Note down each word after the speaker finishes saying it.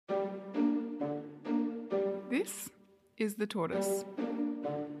This is The Tortoise,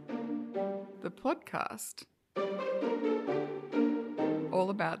 the podcast all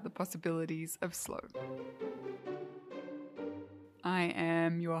about the possibilities of slow. I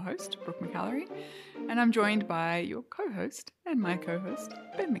am your host, Brooke McAlary, and I'm joined by your co-host and my co-host,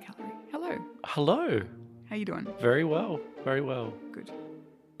 Ben McAlary. Hello. Hello. How you doing? Very well. Very well. Good.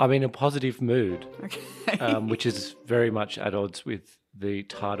 I'm in a positive mood, Okay. which is very much at odds with the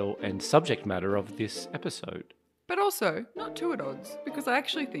title and subject matter of this episode. But also, not too at odds, because I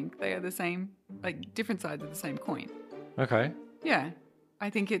actually think they are the same, like different sides of the same coin. Okay. Yeah. I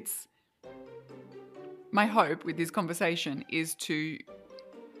think it's my hope with this conversation is to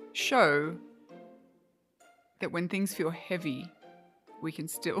show that when things feel heavy, we can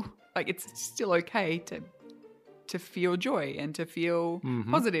still, like, it's still okay to feel joy and to feel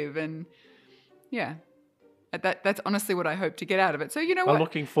positive, and yeah, that's honestly what I hope to get out of it. So you know what? I'm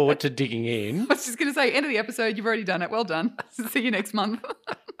looking forward to digging in. I was just going to say, end of the episode, you've already done it. Well done. See you next month.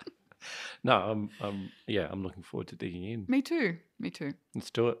 No, I'm looking forward to digging in. Me too. Let's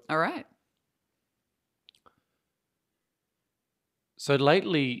do it. All right. So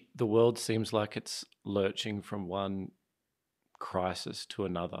lately, the world seems like it's lurching from one crisis to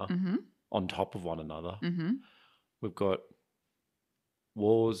another, on top of one another. Mm-hmm. We've got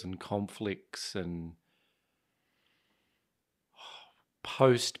wars and conflicts and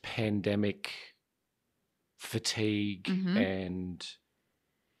post-pandemic fatigue and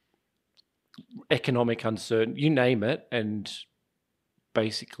economic uncertainty, you name it, and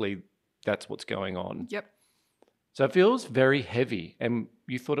basically that's what's going on. Yep. So it feels very heavy, and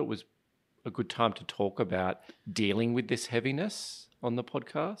you thought it was a good time to talk about dealing with this heaviness on the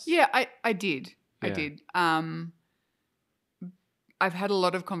podcast? Yeah, I did. I Yeah. did. I've had a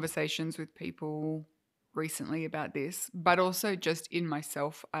lot of conversations with people recently about this, but also just in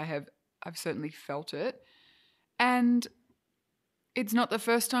myself, I've certainly felt it. And it's not the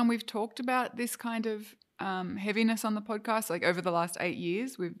first time we've talked about this kind of heaviness on the podcast. Like over the last 8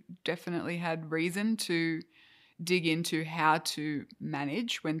 years, we've definitely had reason to dig into how to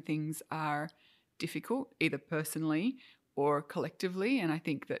manage when things are difficult, either personally or collectively. And I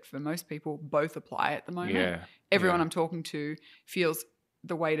think that for most people, both apply at the moment. Yeah. Everyone Yeah. I'm talking to feels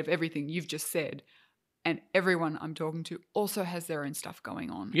the weight of everything you've just said. And everyone I'm talking to also has their own stuff going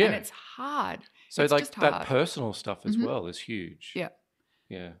on. Yeah. And it's hard. So It's like just that hard. personal stuff as well is huge. Yeah.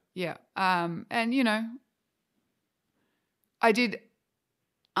 Yeah. Yeah. And, you know, I did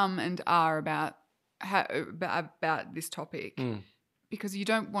and are about this topic because you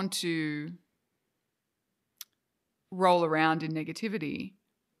don't want to roll around in negativity,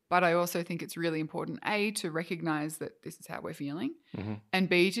 but I also think it's really important, A, to recognize that this is how we're feeling, and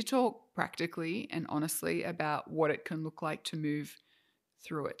B, to talk practically and honestly about what it can look like to move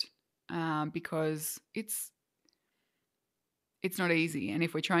through it, because it's not easy. And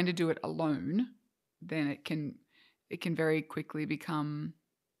if we're trying to do it alone, then it can very quickly become,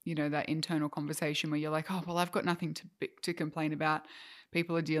 you know, that internal conversation where you're like, oh, well, I've got nothing to complain about.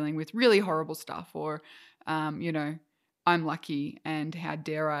 People are dealing with really horrible stuff, or, you know, I'm lucky and how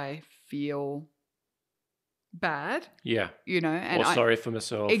dare I feel bad? Yeah. You know, and Or sorry for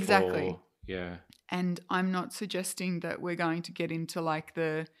myself. Exactly. Or, yeah. And I'm not suggesting that we're going to get into like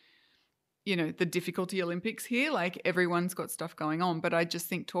the, you know, the difficulty Olympics here. Like everyone's got stuff going on, but I just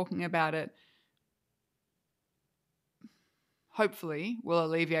think talking about it hopefully will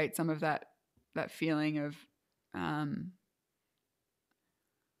alleviate some of that feeling of I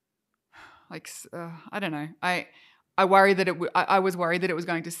don't know. I worry that I was worried that it was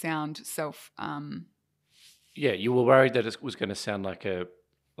going to sound Yeah, you were worried that it was going to sound like a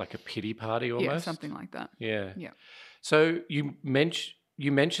pity party almost. yeah, something like that. Yeah. Yeah. So you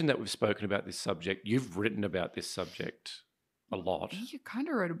mentioned that we've spoken about this subject. You've written about this subject a lot. You kind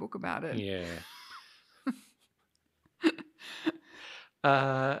of wrote a book about it.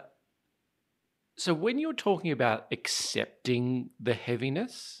 Yeah. So when you're talking about accepting the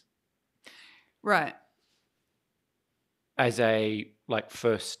heaviness Right. as a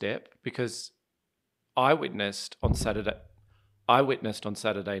first step, because I witnessed on Saturday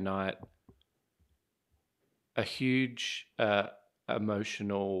night a huge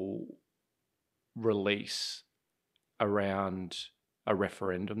emotional release around a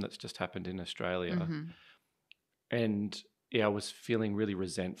referendum that's just happened in Australia. And yeah, I was feeling really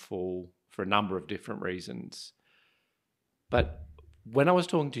resentful for a number of different reasons. But when I was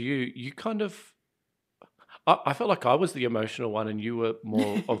talking to you, you kind of, I felt like I was the emotional one and you were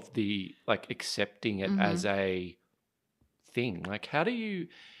more of the accepting it as a thing. Like, how do you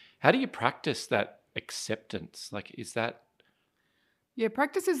practice that acceptance? Like, is that Yeah,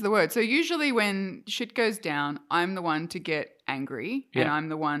 practice is the word. So usually when shit goes down, I'm the one to get angry and Yeah. I'm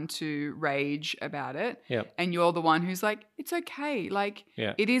the one to rage about it. Yeah. And you're the one who's like, it's okay. Like,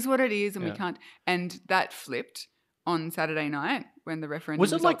 Yeah. it is what it is and we Yeah. can't. And that flipped on Saturday night when the referendum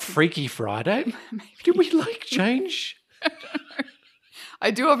Was it like results- Freaky Friday? Maybe. Did we like change?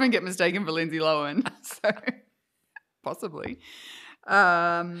 I do often get mistaken for Lindsay Lohan, so possibly.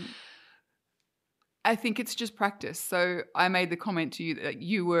 I think it's just practice. So I made the comment to you that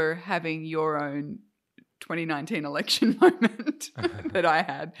you were having your own 2019 election moment that I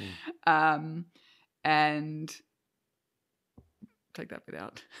had. And take that bit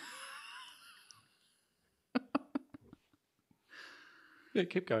out. Yeah,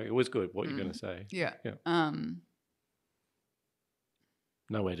 keep going. It was good what you're going to say. Yeah. Yeah.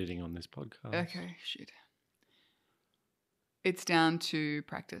 No editing on this podcast. Okay, shit. It's down to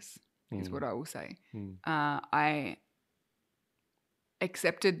practice, is what I will say. I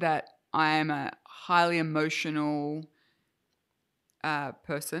accepted that I am a highly emotional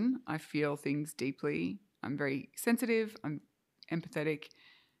person. I feel things deeply. I'm very sensitive. I'm empathetic.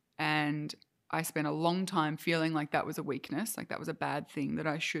 And I spent a long time feeling like that was a weakness, like that was a bad thing that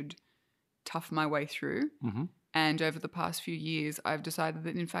I should tough my way through. Mm-hmm. And over the past few years, I've decided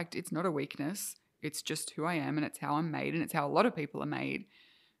that, in fact, it's not a weakness. It's just who I am and it's how I'm made and it's how a lot of people are made.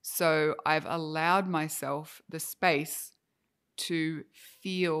 So I've allowed myself the space to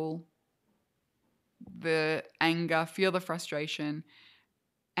feel the anger, feel the frustration.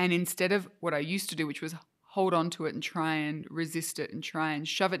 And instead of what I used to do, which was hold on to it and try and resist it and try and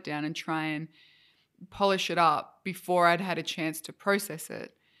shove it down and try and polish it up before I'd had a chance to process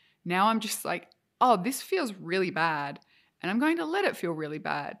it, now I'm just like, oh, this feels really bad and I'm going to let it feel really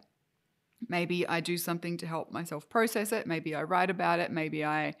bad. Maybe I do something to help myself process it. Maybe I write about it. Maybe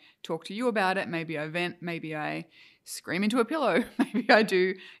I talk to you about it. Maybe I vent. Maybe I scream into a pillow. Maybe I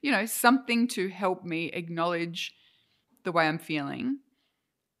do, something to help me acknowledge the way I'm feeling.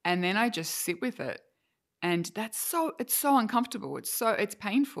 And then I just sit with it. And it's so uncomfortable. It's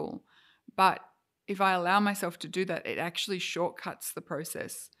painful. But if I allow myself to do that, it actually shortcuts the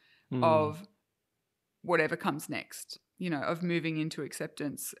process of whatever comes next, of moving into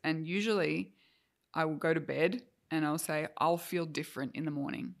acceptance. And usually I will go to bed and I'll say, I'll feel different in the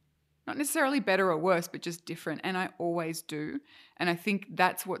morning. Not necessarily better or worse, but just different. And I always do. And I think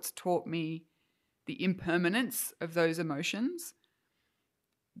that's what's taught me the impermanence of those emotions,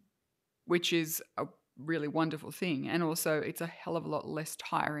 which is a really wonderful thing. And also it's a hell of a lot less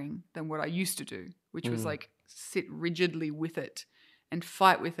tiring than what I used to do, which was like sit rigidly with it and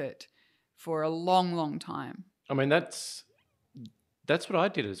fight with it for a long, long time. I mean, that's what I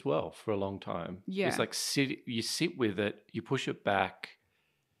did as well for a long time. Yeah. It's like you sit with it, you push it back,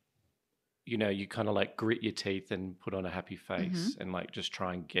 you kind of like grit your teeth and put on a happy face and like just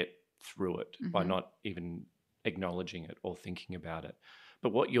try and get through it by not even acknowledging it or thinking about it.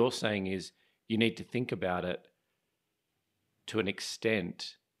 But what you're saying is you need to think about it to an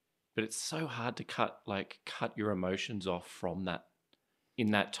extent, but it's so hard to cut your emotions off from that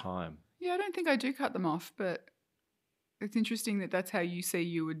in that time. Yeah, I don't think I do cut them off, but it's interesting that that's how you say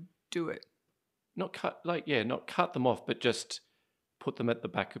you would do it. Not cut them off, but just put them at the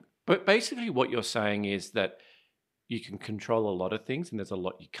back. But basically what you're saying is that you can control a lot of things and there's a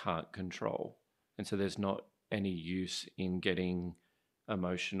lot you can't control. And so there's not any use in getting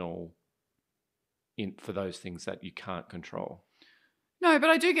emotional for those things that you can't control. No, but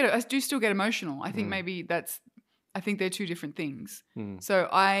I do still get emotional. I think maybe I think they're two different things. So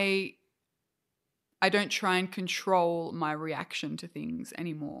I don't try and control my reaction to things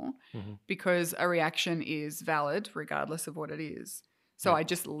anymore because a reaction is valid regardless of what it is. So I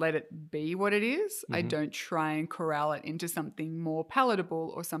just let it be what it is. I don't try and corral it into something more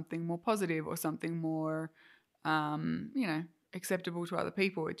palatable or something more positive or something more, acceptable to other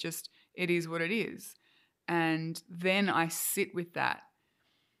people. It is what it is. And then I sit with that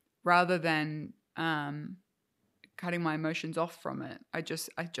rather than cutting my emotions off from it. I just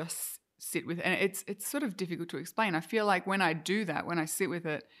sit with it. And it's sort of difficult to explain. I feel like when I do that, when I sit with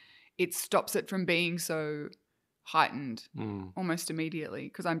it, it stops it from being so heightened almost immediately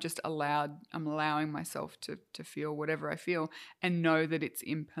because I'm allowing myself to feel whatever I feel and know that it's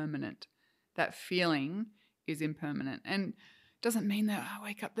impermanent. That feeling is impermanent. And doesn't mean that I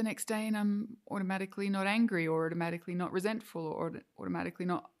wake up the next day and I'm automatically not angry or automatically not resentful or automatically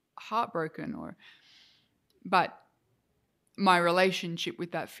not heartbroken but my relationship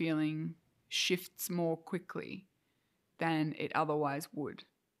with that feeling shifts more quickly than it otherwise would.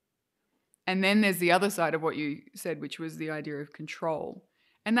 And then there's the other side of what you said, which was the idea of control.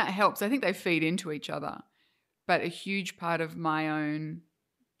 And that helps. I think they feed into each other. But a huge part of my own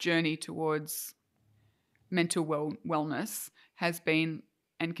journey towards mental wellness has been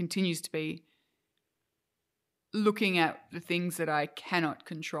and continues to be looking at the things that I cannot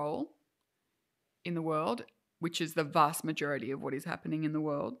control in the world, which is the vast majority of what is happening in the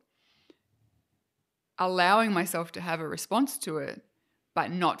world, allowing myself to have a response to it,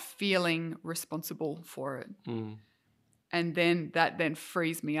 but not feeling responsible for it. And then that then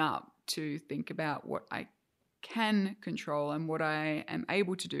frees me up to think about what I can control and what I am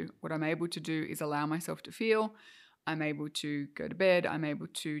able to do. What I'm able to do is allow myself to feel. I'm able to go to bed. I'm able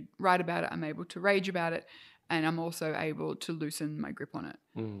to write about it. I'm able to rage about it. And I'm also able to loosen my grip on it.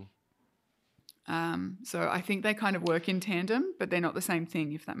 So I think they kind of work in tandem, but they're not the same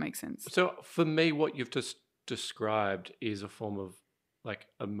thing, if that makes sense. So for me, what you've just described is a form of like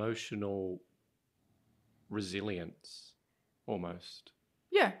emotional resilience almost.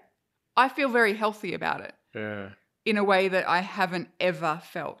 Yeah. I feel very healthy about it. Yeah. In a way that I haven't ever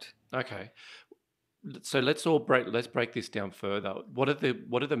felt. Okay. So let's break this down further. What are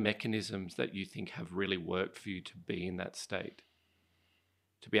the mechanisms that you think have really worked for you to be in that state?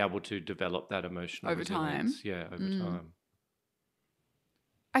 To be able to develop that emotional resilience? Yeah, over time.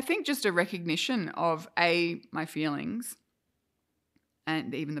 I think just a recognition of A, my feelings,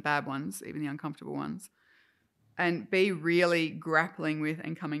 and even the bad ones, even the uncomfortable ones, and B, really grappling with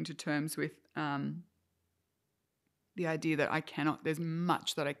and coming to terms with the idea that there's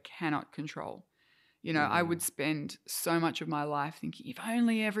much that I cannot control. You know, I would spend so much of my life thinking, if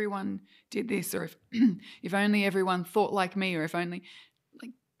only everyone did this, or if only everyone thought like me, or if only,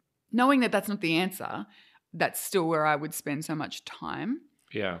 like, knowing that that's not the answer, that's still where I would spend so much time.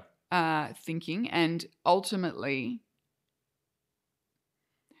 Yeah. Thinking. And ultimately,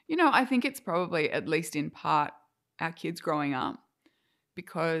 you know, I think it's probably, at least in part, our kids growing up,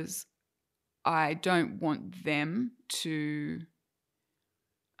 because I don't want them to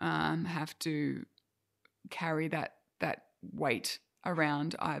have to carry that weight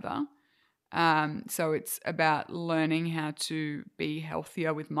around either. So it's about learning how to be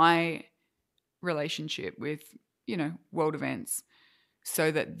healthier with my relationship with, you know, world events,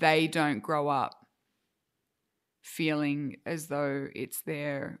 so that they don't grow up feeling as though it's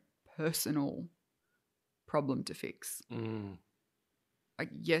their personal problem to fix. Like,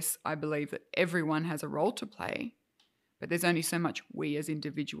 yes, I believe that everyone has a role to play, but there's only so much we as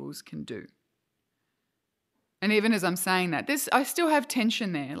individuals can do. And even as I'm saying that, I still have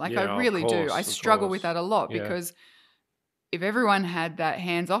tension there. Like, I really do. I struggle with that a lot, because if everyone had that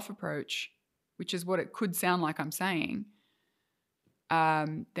hands-off approach, which is what it could sound like I'm saying,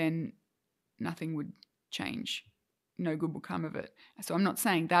 then nothing would change. No good will come of it. So I'm not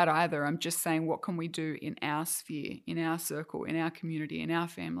saying that either. I'm just saying, what can we do in our sphere, in our circle, in our community, in our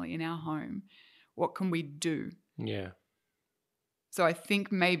family, in our home? What can we do? Yeah. So I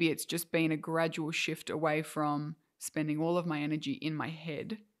think maybe it's just been a gradual shift away from spending all of my energy in my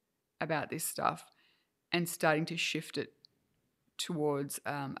head about this stuff and starting to shift it towards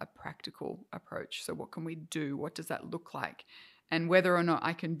a practical approach. So what can we do? What does that look like? And whether or not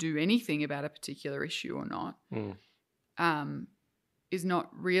I can do anything about a particular issue or not is not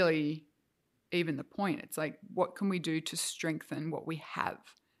really even the point. It's like, what can we do to strengthen what we have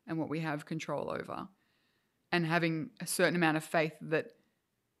and what we have control over? And having a certain amount of faith that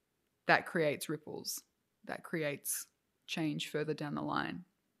creates ripples, that creates change further down the line.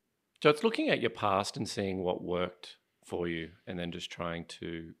 So it's looking at your past and seeing what worked for you, and then just trying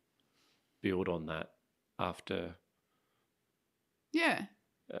to build on that after,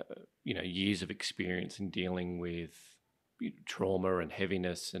 years of experience in dealing with trauma and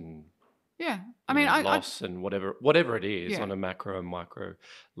heaviness and loss and whatever it is on a macro and micro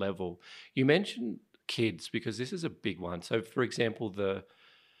level. You mentioned kids, because this is a big one. So, for example, the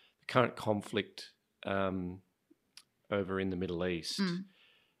current conflict over in the Middle East,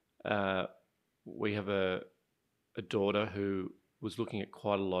 we have a daughter who was looking at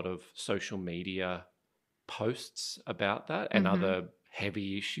quite a lot of social media posts about that and other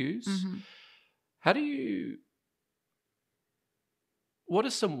heavy issues. What are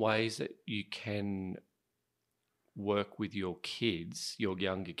some ways that you can work with your kids, your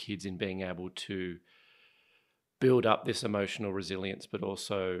younger kids, in being able to build up this emotional resilience, but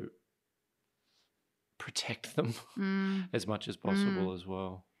also protect them as much as possible as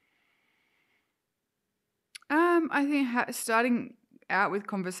well? I think starting out with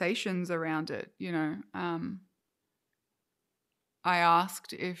conversations around it, I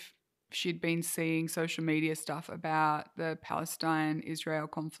asked if she'd been seeing social media stuff about the Palestine-Israel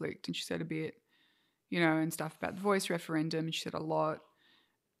conflict, and she said a bit, and stuff about the voice referendum, and she said a lot.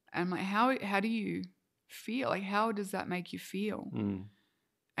 And I'm like, how do you feel? Like, how does that make you feel? Mm.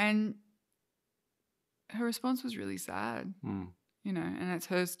 And her response was really sad, you know, and it's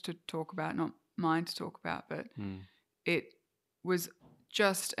hers to talk about, not mine to talk about. But it was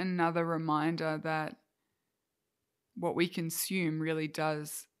just another reminder that what we consume really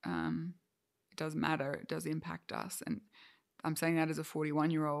does matter. It does impact us. And I'm saying that as a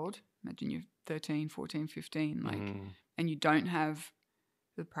 41-year-old. Imagine you're 13, 14, 15, like, and you don't have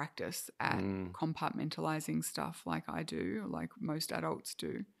the practice at compartmentalizing stuff like I do, or like most adults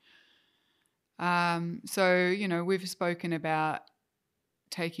do. So, you know, we've spoken about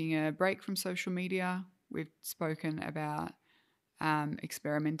taking a break from social media. We've spoken about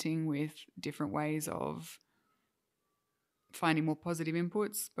experimenting with different ways of finding more positive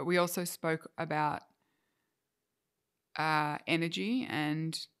inputs, but we also spoke about energy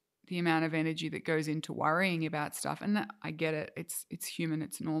and the amount of energy that goes into worrying about stuff. And that, I get it. It's human.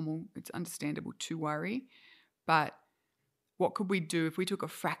 It's normal. It's understandable to worry. But what could we do if we took a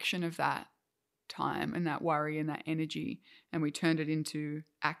fraction of that time and that worry and that energy and we turned it into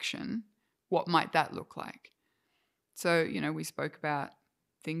action? What might that look like? So, you know, we spoke about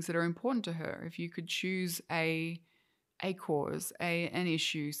things that are important to her. If you could choose a cause, an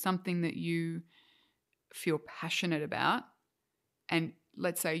issue, something that you feel passionate about, and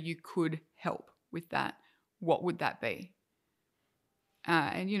let's say you could help with that, what would that be?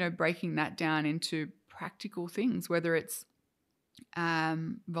 And, you know, breaking that down into practical things, whether it's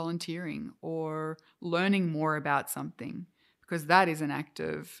volunteering or learning more about something, because that is an act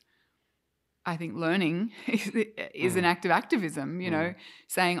of, I think learning is an act of activism, you know,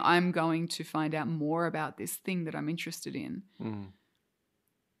 saying I'm going to find out more about this thing that I'm interested in.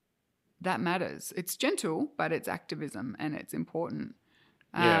 That matters. It's gentle, but it's activism and it's important.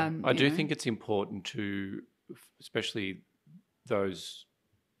 Yeah, I do think it's important to, especially those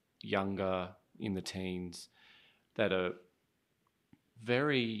younger in the teens that are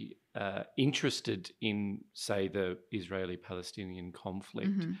very interested in, say, the Israeli-Palestinian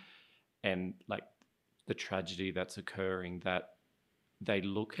conflict and like the tragedy that's occurring, that they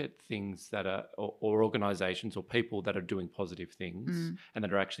look at things that are, or organizations or people that are doing positive things and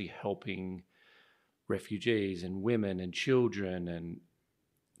that are actually helping refugees and women and children, and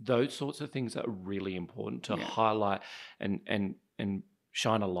those sorts of things are really important to highlight and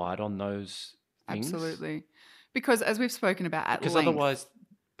shine a light on those things. Absolutely. Because as we've spoken about at length. Because otherwise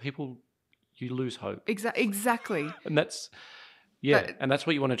you lose hope. Exactly. And that's, and that's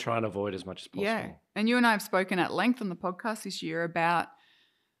what you want to try and avoid as much as possible. Yeah. And you and I have spoken at length on the podcast this year about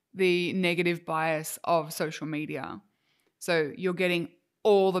the negative bias of social media. So you're getting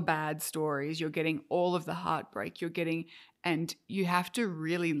all the bad stories, you're getting all of the heartbreak, and you have to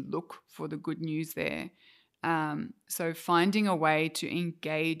really look for the good news there. So finding a way to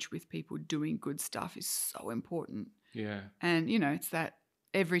engage with people doing good stuff is so important. Yeah. And, you know, it's that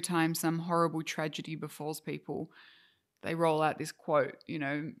every time some horrible tragedy befalls people, they roll out this quote, you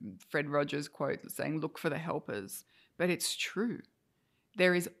know, Fred Rogers quote saying, look for the helpers. But it's true.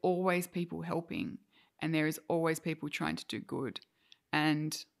 There is always people helping, and there is always people trying to do good.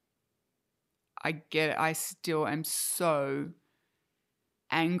 And I get it. I still am so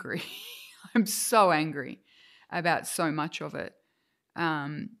angry. I'm so angry about so much of it.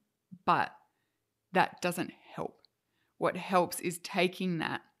 But that doesn't help. What helps is taking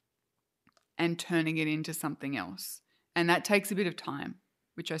that and turning it into something else. And that takes a bit of time,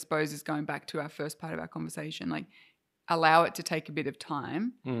 which I suppose is going back to our first part of our conversation. Like, allow it to take a bit of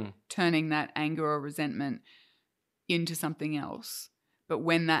time, turning that anger or resentment into something else. But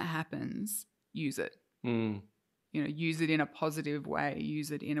when that happens, use it. You know, use it in a positive way.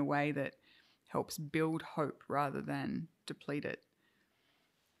 Use it in a way that helps build hope rather than deplete it.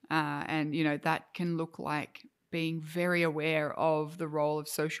 And, you know, that can look like being very aware of the role of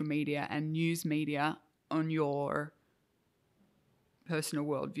social media and news media on your personal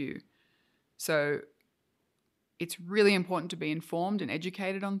worldview. So it's really important to be informed and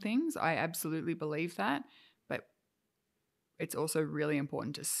educated on things. I absolutely believe that. But it's also really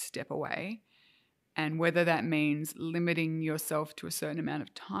important to step away. And whether that means limiting yourself to a certain amount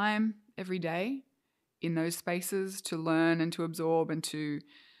of time every day in those spaces to learn and to absorb and to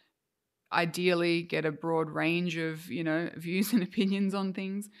ideally get a broad range of, you know, views and opinions on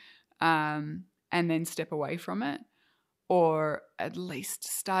things, and then step away from it, or at least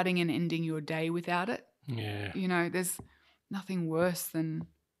starting and ending your day without it. Yeah. You know, there's nothing worse than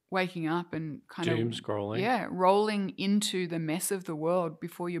waking up and kind doom of scrolling. Yeah, rolling into the mess of the world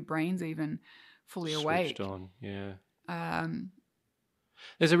before your brain's even fully awake. Switched on, yeah.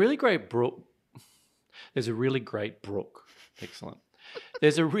 There's a really great book. Excellent.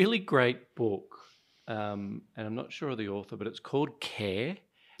 There's a really great book and I'm not sure of the author, but it's called Care,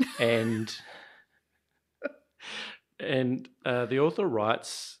 and the author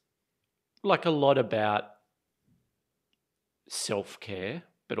writes like a lot about self-care,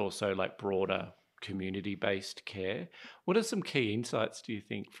 but also like broader community-based care. What are some key insights, do you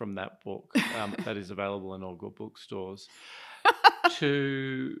think, from that book that is available in all good bookstores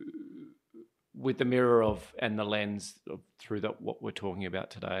to with the mirror of and the lens of, through that what we're talking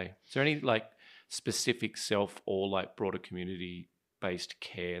about today? Is there any like specific self or like broader community-based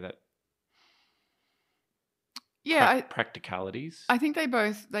care that practicalities? I think they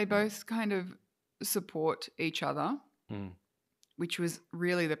both kind of support each other. Mm. Which was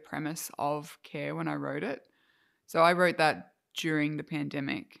really the premise of Care when I wrote it. So I wrote that during the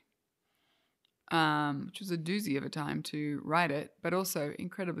pandemic, which was a doozy of a time to write it, but also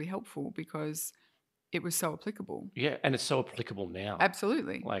incredibly helpful because it was so applicable. Yeah, and it's so applicable now.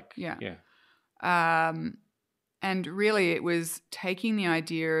 Absolutely. Like, yeah. And really it was taking the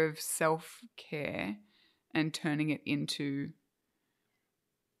idea of self-care and turning it into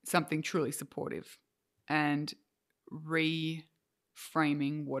something truly supportive and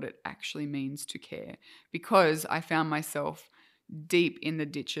reframing what it actually means to care, because I found myself deep in the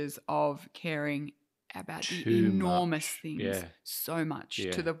ditches of caring about the enormous things so much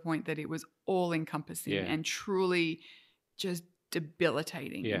to the point that it was all encompassing and truly just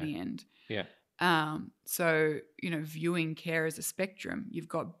debilitating in the end. So, viewing care as a spectrum, you've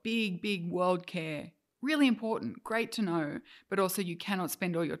got big world care, really important, great to know, but also you cannot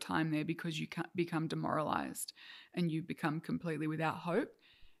spend all your time there because you can't become demoralized and you become completely without hope,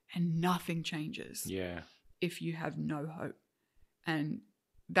 and nothing changes if you have no hope. And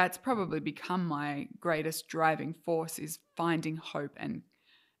that's probably become my greatest driving force, is finding hope and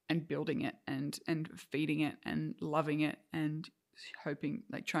building it and feeding it and loving it and hoping,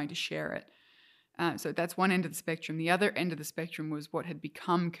 like trying to share it. So that's one end of the spectrum. The other end of the spectrum was what had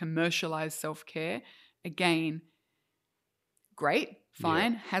become commercialized self-care. Again, great,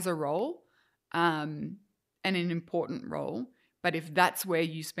 fine, has a role, and an important role. But if that's where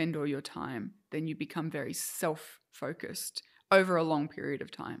you spend all your time, then you become very self-focused over a long period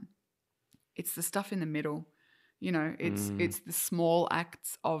of time. It's the stuff in the middle, it's the small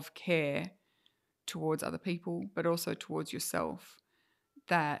acts of care towards other people, but also towards yourself,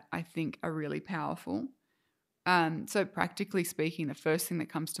 that I think are really powerful. So practically speaking, the first thing that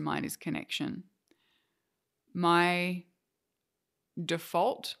comes to mind is connection. My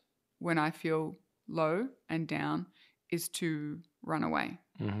default when I feel low and down is to run away.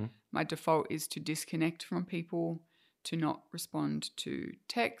 Mm-hmm. My default is to disconnect from people, to not respond to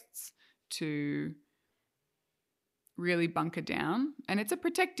texts, to really bunker down. And it's a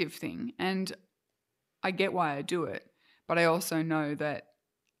protective thing. And I get why I do it. But I also know that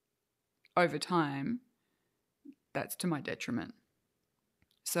over time, that's to my detriment.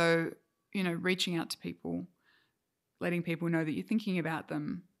 So, reaching out to people, letting people know that you're thinking about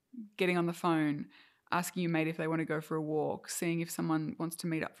them, getting on the phone, asking your mate if they want to go for a walk, seeing if someone wants to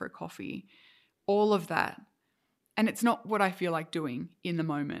meet up for a coffee, all of that. And it's not what I feel like doing in the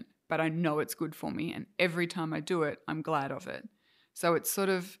moment, but I know it's good for me. And every time I do it, I'm glad of it. So it's sort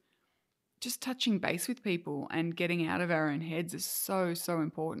of just touching base with people and getting out of our own heads is so, so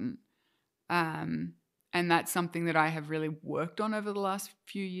important. And that's something that I have really worked on over the last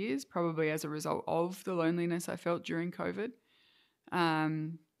few years, probably as a result of the loneliness I felt during COVID,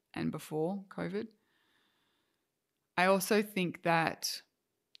 and before COVID. I also think that...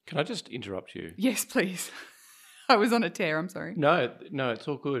 Can I just interrupt you? Yes, please. I was on a tear, I'm sorry. No, it's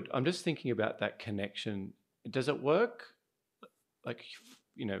all good. I'm just thinking about that connection. Does it work like,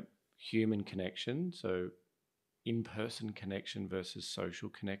 human connection, so in-person connection versus social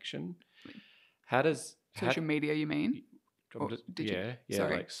connection? How does... Social media, you mean? Social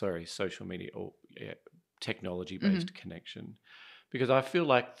media or technology-based connection. Because I feel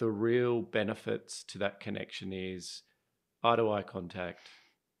like the real benefits to that connection is eye-to-eye contact,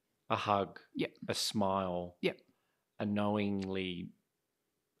 a hug, a smile, a knowing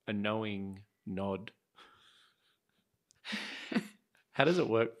nod. How does it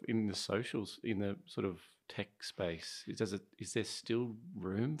work in the socials, in the sort of tech space? Is there still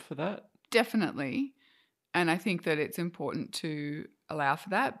room for that? Definitely. And I think that it's important to allow for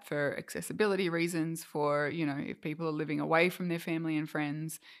that for accessibility reasons, for, if people are living away from their family and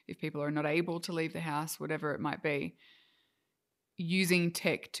friends, if people are not able to leave the house, whatever it might be, using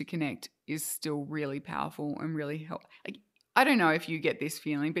tech to connect is still really powerful and really helpful. Like, I don't know if you get this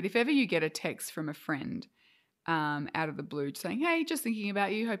feeling, but if ever you get a text from a friend out of the blue saying, hey, just thinking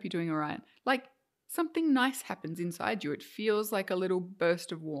about you, hope you're doing all right, like something nice happens inside you. It feels like a little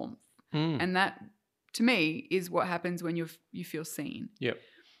burst of warmth. And that to me, is what happens when you feel seen. Yep.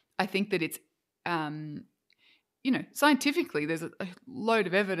 I think that it's, scientifically, there's a load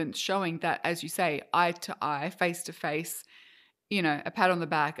of evidence showing that, as you say, eye to eye, face to face, a pat on the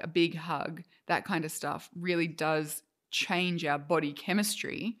back, a big hug, that kind of stuff really does change our body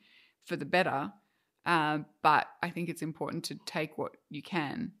chemistry for the better. But I think it's important to take what you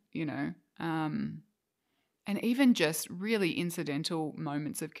can, and even just really incidental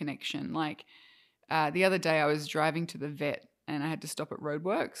moments of connection. Like the other day I was driving to the vet and I had to stop at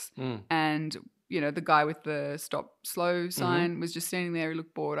Roadworks and, the guy with the stop slow sign was just standing there. He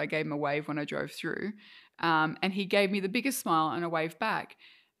looked bored. I gave him a wave when I drove through. And he gave me the biggest smile and a wave back.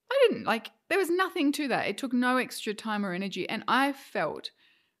 I didn't there was nothing to that. It took no extra time or energy. And I felt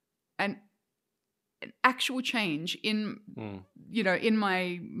an actual change in, in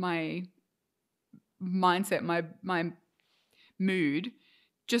my mindset, my mood,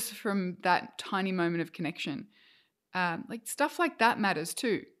 just from that tiny moment of connection. Stuff like that matters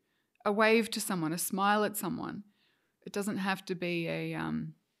too. A wave to someone, a smile at someone. It doesn't have to be a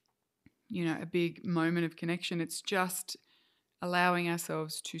big moment of connection. It's just allowing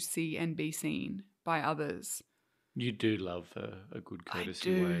ourselves to see and be seen by others. You do love a good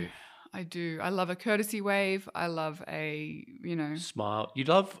courtesy wave. I do. I love a courtesy wave. I love a, smile. You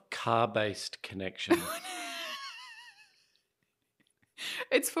love car-based connection.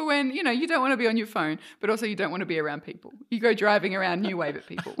 It's for when, you don't want to be on your phone, but also you don't want to be around people. You go driving around and you wave at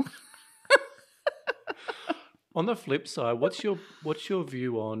people. On the flip side, what's your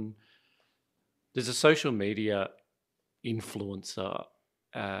view on, there's a social media influencer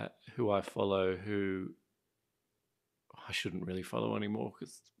who I follow who I shouldn't really follow anymore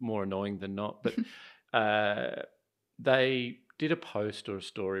because it's more annoying than not, but they did a post or a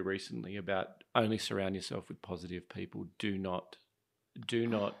story recently about only surround yourself with positive people. Do not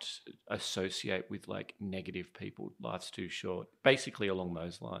associate with negative people. Life's too short. Basically along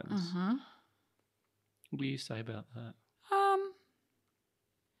those lines. Uh-huh. What do you say about that?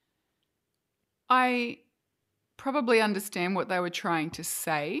 I probably understand what they were trying to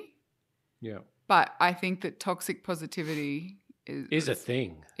say. Yeah. But I think that toxic positivity is a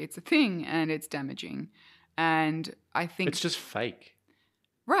thing. It's a thing and it's damaging. And I think it's just fake.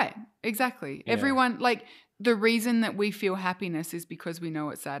 Right. Exactly. Yeah. Everyone, the reason that we feel happiness is because we know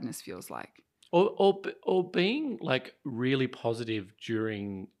what sadness feels like. Or being really positive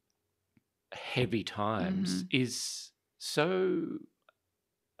during heavy times is so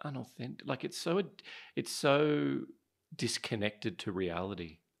unauthentic. It's so disconnected to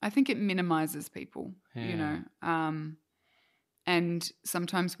reality. I think it minimizes people, and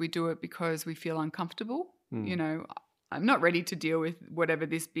sometimes we do it because we feel uncomfortable. I'm not ready to deal with whatever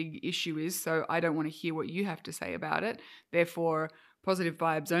this big issue is, so I don't want to hear what you have to say about it. Therefore, positive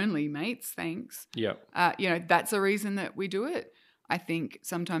vibes only, mates. Thanks. Yeah. That's a reason that we do it. I think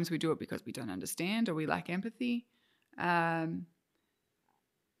sometimes we do it because we don't understand or we lack empathy. I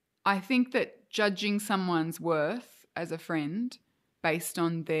think that judging someone's worth as a friend based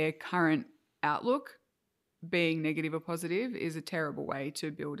on their current outlook, being negative or positive, is a terrible way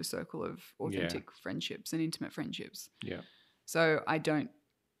to build a circle of authentic friendships and intimate friendships. Yeah. So I don't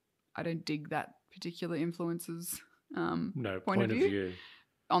dig that particular influencer's point of view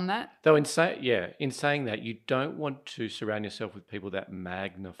on that. Though in saying that, you don't want to surround yourself with people that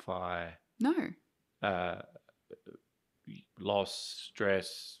magnify loss,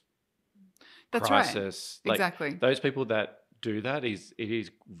 stress, that's crisis. Right. Exactly. Those people that do that is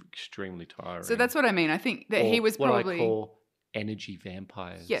extremely tiring. So that's what I mean. I think that he was probably what I call energy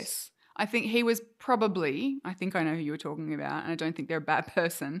vampires. Yes. I think he was probably, I think I know who you were talking about, and I don't think they're a bad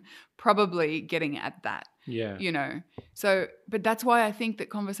person, probably getting at that. Yeah. So, but that's why I think that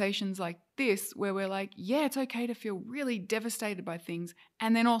conversations like this, where we're like, yeah, it's okay to feel really devastated by things,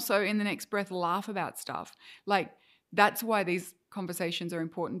 and then also in the next breath laugh about stuff. That's why these conversations are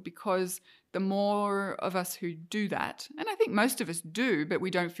important, because the more of us who do that, and I think most of us do, but we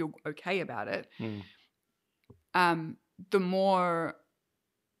don't feel okay about it, the more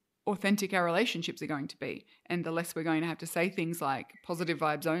authentic our relationships are going to be, and the less we're going to have to say things like positive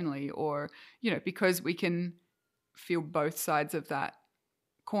vibes only, or, because we can feel both sides of that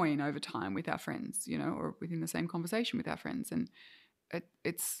coin over time with our friends, or within the same conversation with our friends. And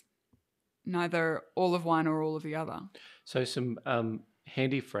it's neither all of one or all of the other. So some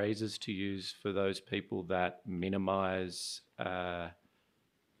handy phrases to use for those people that minimize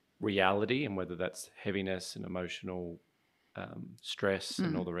reality, and whether that's heaviness and emotional stress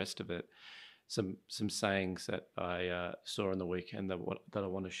and all the rest of it. Some sayings that I saw on the weekend that I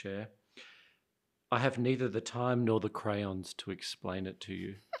want to share. I have neither the time nor the crayons to explain it to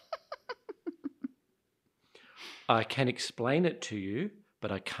you. I can explain it to you,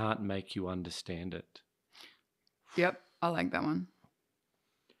 but I can't make you understand it. Yep, I like that one.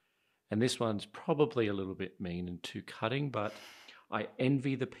 And this one's probably a little bit mean and too cutting, but I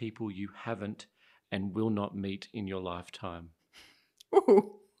envy the people you haven't and will not meet in your lifetime.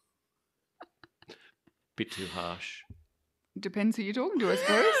 Ooh. Bit too harsh. Depends who you're talking to, I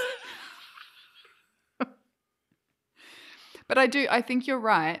suppose. But I think you're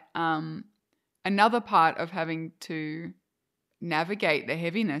right. Another part of having to navigate the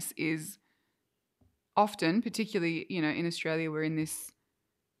heaviness is often, particularly, in Australia, we're in this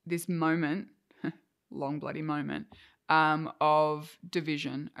moment, long bloody moment, of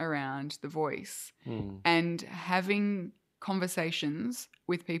division around the voice. And having conversations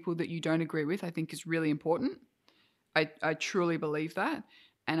with people that you don't agree with, I think, is really important. I truly believe that.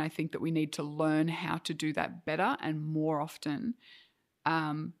 And I think that we need to learn how to do that better and more often.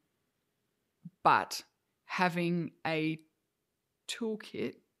 But having a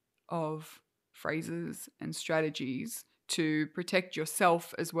toolkit of phrases and strategies to protect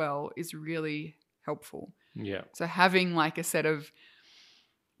yourself as well is really helpful. Yeah. So having like a set of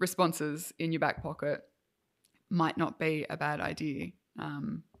responses in your back pocket might not be a bad idea.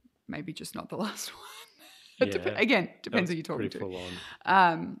 Maybe just not the last one. Again, depends who you're talking to. Full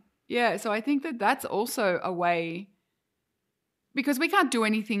on. So I think that that's also a way, because we can't do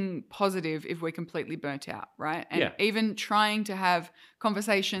anything positive if we're completely burnt out, right? And even trying to have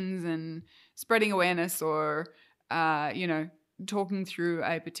conversations and spreading awareness or, talking through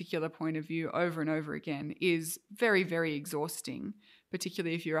a particular point of view over and over again is very, very exhausting,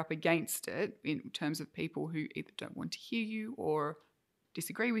 particularly if you're up against it in terms of people who either don't want to hear you or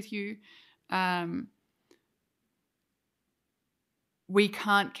disagree with you. We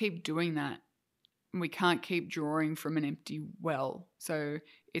can't keep doing that. We can't keep drawing from an empty well. So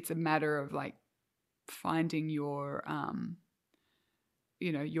it's a matter of like finding your,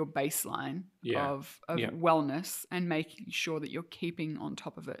 your baseline of wellness and making sure that you're keeping on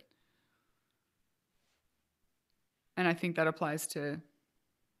top of it. And I think that applies to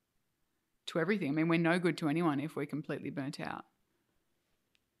everything. I mean, we're no good to anyone if we're completely burnt out.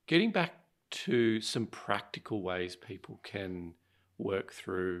 Getting back to some practical ways people can work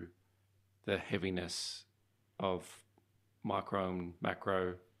through the heaviness of micro and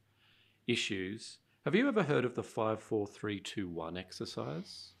macro issues. Have you ever heard of the 5-4-3-2-1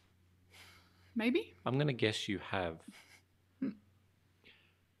 exercise? Maybe. I'm going to guess you have.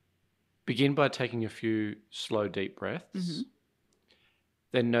 Begin by taking a few slow, deep breaths. Mm-hmm.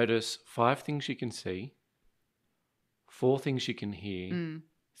 Then notice 5 things you can see, 4 things you can hear,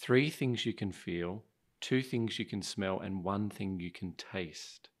 3 things you can feel, 2 things you can smell, and 1 thing you can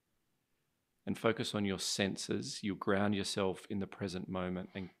taste. And focus on your senses. You'll ground yourself in the present moment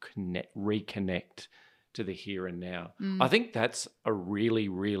and reconnect to the here and now. I think that's a really,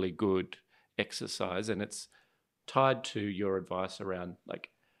 really good exercise, and it's tied to your advice around like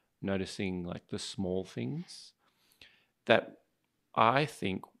noticing like the small things that I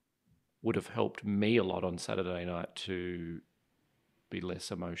think would have helped me a lot on Saturday night to be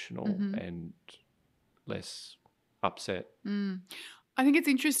less emotional and less upset. I think it's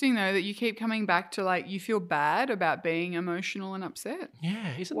interesting, though, that you keep coming back to, like, you feel bad about being emotional and upset.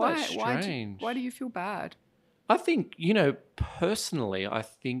 Yeah, isn't that strange? Why do you feel bad? I think, personally, I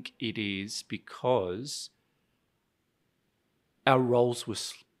think it is because our roles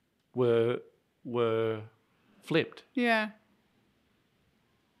were flipped. Yeah.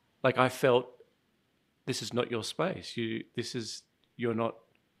 Like I felt, this is not your space. This is not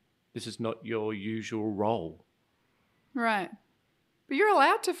your usual role. Right. But you're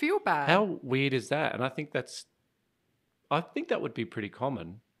allowed to feel bad. How weird is that? And I think that would be pretty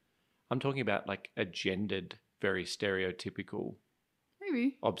common. I'm talking about like a gendered, very stereotypical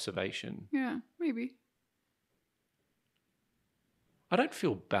observation. Yeah, maybe. I don't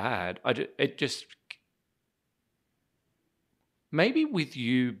feel bad. Maybe with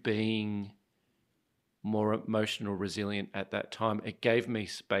you being more emotional resilient at that time, it gave me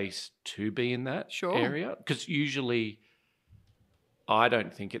space to be in that area. Because usually I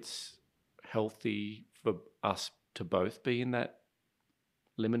don't think it's healthy for us to both be in that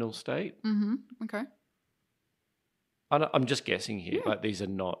liminal state. Mm-hmm. Okay. I'm just guessing here. Like this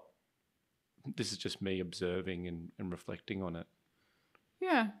is just me observing and reflecting on it.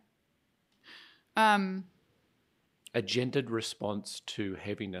 Yeah. A gendered response to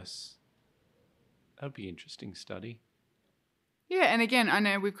heaviness. That would be an interesting study. Yeah, and again, I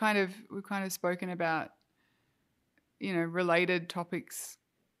know we've kind of spoken about, related topics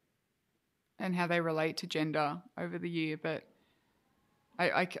and how they relate to gender over the year, but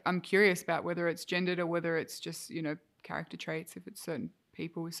I'm curious about whether it's gendered or whether it's just, you know, character traits, if it's certain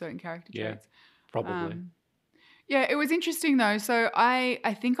people with certain character traits. Probably. Yeah, it was interesting though. So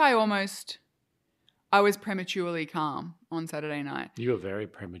I think I was prematurely calm on Saturday night. You were very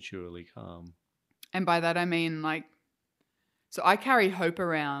prematurely calm. And by that I mean like, so I carry hope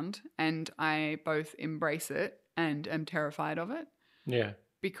around and I both embrace it and am terrified of it. Yeah.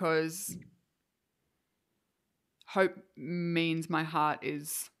 Because hope means my heart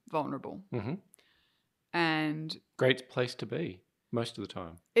is vulnerable. Mm-hmm. And great place to be most of the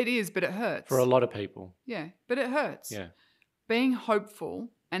time. It is, but it hurts. For a lot of people. Yeah, but it hurts. Yeah. Being hopeful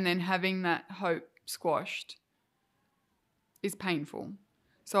and then having that hope squashed is painful.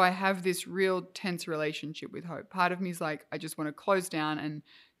 So I have this real tense relationship with hope. Part of me is like, I just want to close down and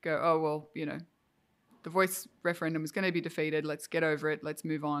go, oh, well, you know, the voice referendum is going to be defeated. Let's get over it. Let's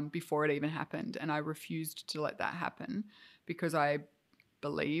move on before it even happened. And I refused to let that happen because I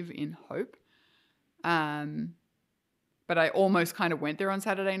believe in hope. But I almost kind of went there on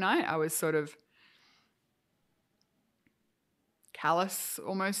Saturday night. I was sort of callous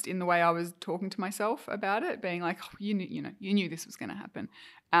almost in the way I was talking to myself about it, being like, oh, you knew this was going to happen.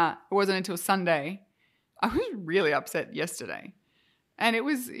 It wasn't until Sunday. I was really upset yesterday. And it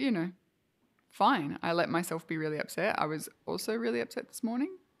was, you know, fine. I let myself be really upset. I was also really upset this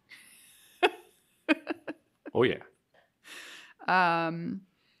morning. Oh, yeah.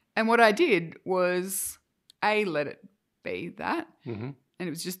 And what I did was, let it be that. Mm-hmm. And it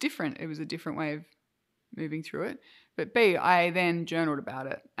was just different. It was a different way of moving through it. But B, I then journaled about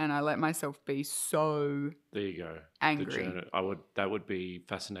it and I let myself be so there you go. Angry. That would be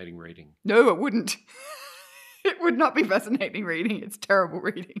fascinating reading. No, it wouldn't. It would not be fascinating reading. It's terrible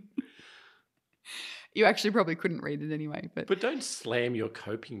reading. You actually probably couldn't read it anyway. But don't slam your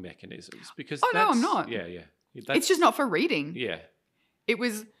coping mechanisms because no, I'm not. Yeah. It's just not for reading. Yeah. It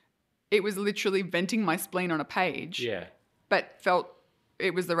was literally venting my spleen on a page. Yeah. But felt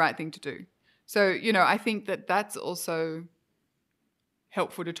it was the right thing to do. So, you know, I think that that's also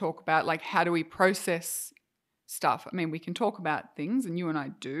helpful to talk about, like, how do we process stuff? I mean, we can talk about things, and you and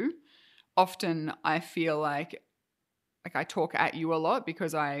I do. Often I feel like I talk at you a lot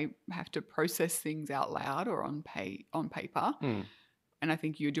because I have to process things out loud or on paper. Mm. And I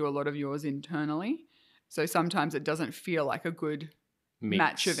think you do a lot of yours internally. So sometimes it doesn't feel like a good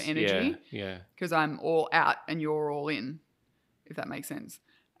match of energy. Yeah. Because I'm all out and you're all in, if that makes sense.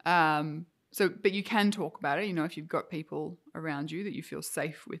 But you can talk about it. You know, if you've got people around you that you feel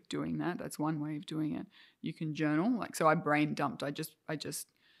safe with doing that, that's one way of doing it. You can journal. Like, so I brain dumped. I just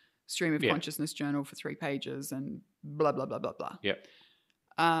stream of consciousness journal for 3 pages and blah, blah, blah, blah, blah. Yep.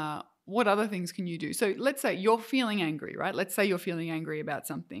 What other things can you do? So let's say you're feeling angry, right? Let's say you're feeling angry about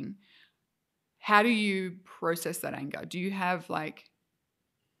something. How do you process that anger? Do you have like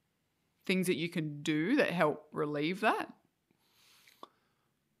things that you can do that help relieve that?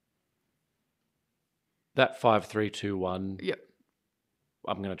 That 5, 3, 2, 1. Yep.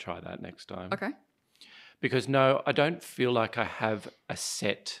 I'm going to try that next time. Okay. Because no, I don't feel like I have a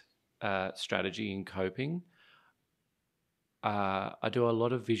set strategy in coping. I do a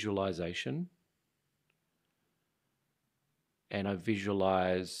lot of visualization, and I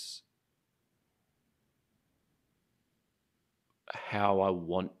visualize how I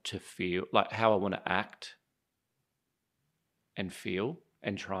want to feel, like how I want to act and feel,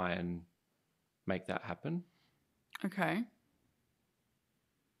 and try and make that happen. Okay.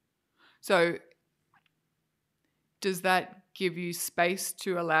 So does that give you space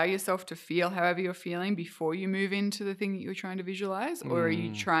to allow yourself to feel however you're feeling before you move into the thing that you're trying to visualize? Or are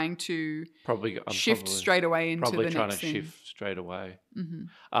you trying to shift straight away into the next thing? Probably trying to shift straight away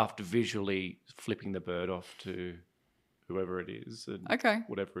after visually flipping the bird off to whoever it is and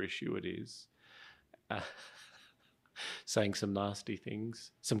whatever issue it is. Saying some nasty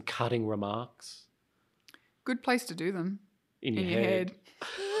things, some cutting remarks. Good place to do them. In your head.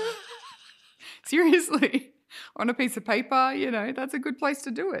 Seriously. On a piece of paper, you know, that's a good place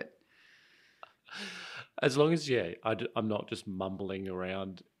to do it. As long as, I'm not just mumbling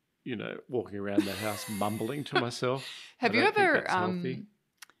around, you know, walking around the house mumbling to myself. Have you ever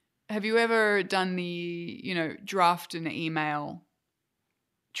done the, you know, draft an email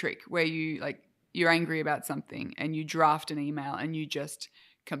trick where you like, you're angry about something and you draft an email and you just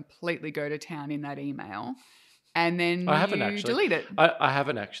completely go to town in that email and then delete it? I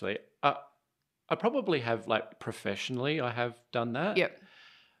haven't actually. I probably have, like, professionally I have done that. Yep.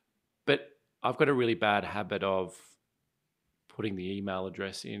 But I've got a really bad habit of putting the email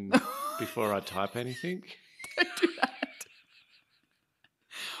address in before I type anything. Don't do that.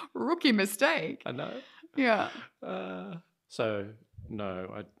 Rookie mistake. I know. Yeah. So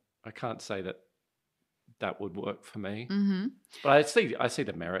no, I can't say that would work for me. Mm-hmm. But I see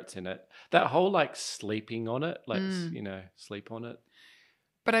the merits in it. That whole like sleeping on it, sleep on it.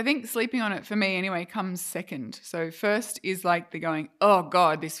 But I think sleeping on it for me anyway comes second. So first is like the going, oh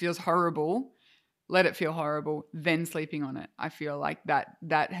God, this feels horrible. Let it feel horrible. Then sleeping on it. I feel like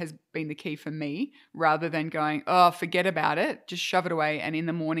that has been the key for me, rather than going, oh, forget about it. Just shove it away and in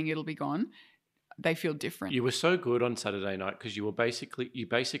the morning it'll be gone. They feel different. You were so good on Saturday night because you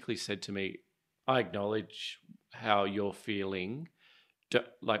basically said to me, I acknowledge how you're feeling.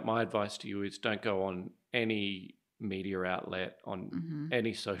 Like my advice to you is don't go on any media outlet, on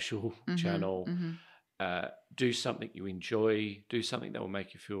any social channel. Do something you enjoy. Do something that will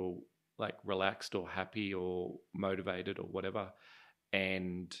make you feel like relaxed or happy or motivated or whatever,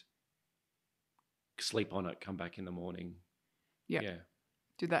 and sleep on it. Come back in the morning. Yep. Yeah.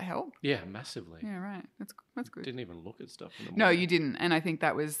 Did that help? Yeah, massively. Yeah, right. That's good. Didn't even look at stuff in the morning. No, you didn't, and I think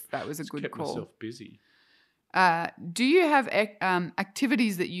that was a good kept call. myself busy. Do you have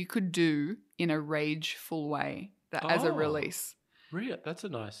activities that you could do in a rageful way as a release? Really? That's a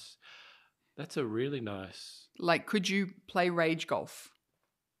really nice. Like, could you play rage golf?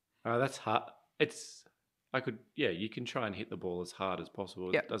 That's hard. You can try and hit the ball as hard as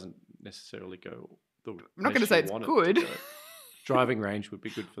possible. Yep. It doesn't necessarily go the I'm not going to say it's good. Driving range would be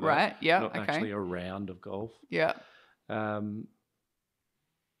good for that. Right, yeah, Not actually a round of golf. Yeah. Yeah,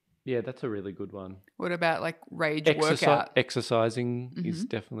 that's a really good one. What about like rage workout? Exercising is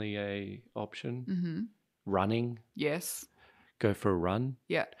definitely a option. Mm-hmm. Running. Yes. Go for a run.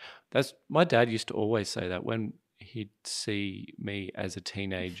 Yeah. My dad used to always say that when he'd see me as a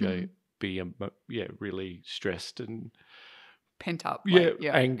teenager be really stressed and pent up.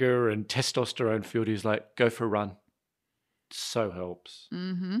 Anger and testosterone filled. He's like, go for a run. So helps.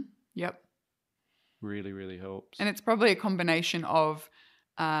 Mm-hmm. Yep. Really, really helps. And it's probably a combination of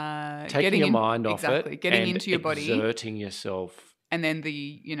taking your mind off it, getting into your body, exerting yourself, and then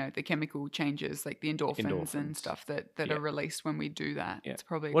the chemical changes like the endorphins. And stuff that are released when we do that. Yeah. It's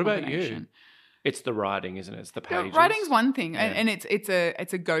probably a combination. What about you? It's the writing, isn't it? It's the pages. Writing's one thing, and it's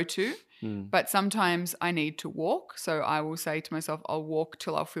a go-to. But sometimes I need to walk, so I will say to myself, I'll walk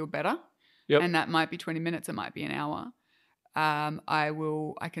till I'll feel better. Yep. And that might be 20 minutes, it might be an hour. I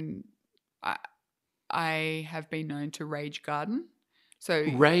have been known to rage garden. So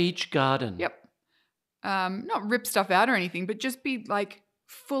rage garden. Yep. Not rip stuff out or anything, but just be like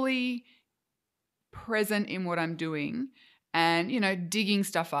fully present in what I'm doing and, digging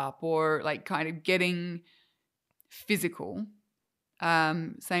stuff up or like kind of getting physical.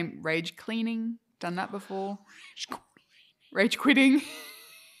 Same rage cleaning. Done that before. Rage quitting.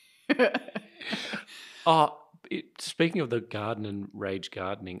 Speaking of the garden and rage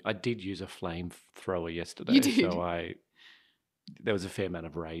gardening, I did use a flamethrower yesterday. You did? So there was a fair amount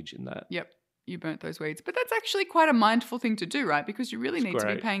of rage in that. Yep. You burnt those weeds. But that's actually quite a mindful thing to do, right? Because you really need to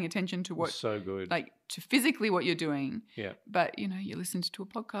be paying attention to what... So good. Like, to physically what you're doing. Yeah. But, you listened to a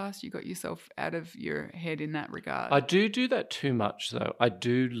podcast, you got yourself out of your head in that regard. I do that too much, though. I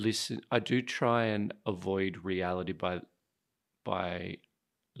do try and avoid reality by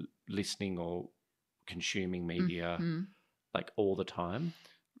listening or consuming media like all the time.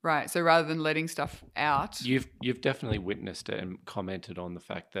 Right. So rather than letting stuff out. You've definitely witnessed it and commented on the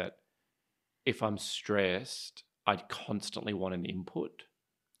fact that if I'm stressed, I constantly want an input.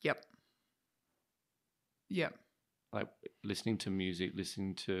 Yep. Yep. Like listening to music,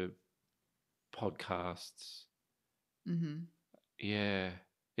 listening to podcasts. Mm-hmm. Yeah.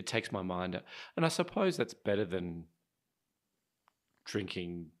 It takes my mind out. And I suppose that's better than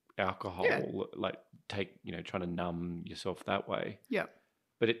drinking alcohol, like trying to numb yourself that way. Yeah.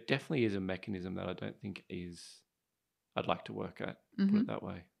 But it definitely is a mechanism that I don't think I'd like to work at, put it that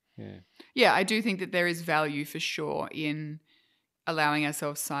way. Yeah. Yeah, I do think that there is value for sure in allowing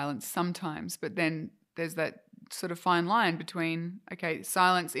ourselves silence sometimes, but then there's that sort of fine line between, okay,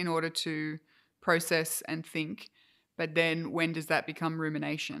 silence in order to process and think, but then when does that become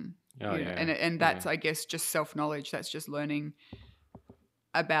rumination? Oh, yeah. And that's, I guess, just self-knowledge. That's just learning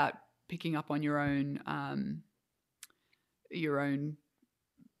about picking up on your own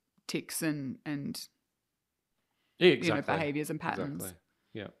tics and exactly. behaviors and patterns. Exactly.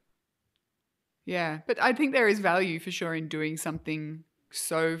 Yeah. Yeah, but I think there is value for sure in doing something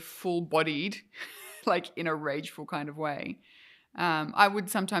so full-bodied, like in a rageful kind of way. I would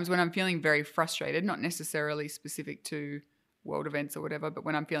sometimes, when I'm feeling very frustrated, not necessarily specific to world events or whatever, but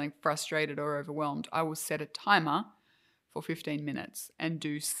when I'm feeling frustrated or overwhelmed, I will set a timer for 15 minutes and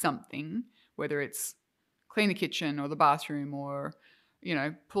do something, whether it's clean the kitchen or the bathroom or,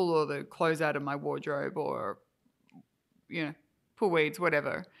 pull all the clothes out of my wardrobe or, pull weeds,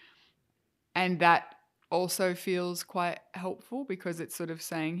 whatever. And that also feels quite helpful because it's sort of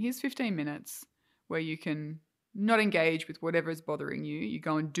saying, here's 15 minutes where you can not engage with whatever is bothering you. You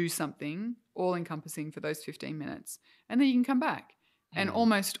go and do something all encompassing for those 15 minutes, and then you can come back. And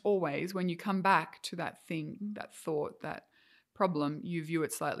almost always when you come back to that thing, that thought, that problem, you view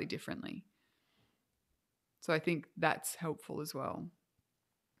it slightly differently. So I think that's helpful as well.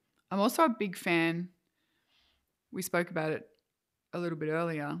 I'm also a big fan, we spoke about it a little bit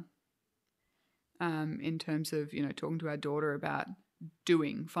earlier, in terms of, talking to our daughter about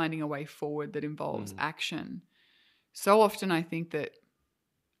finding a way forward that involves action. So often I think that,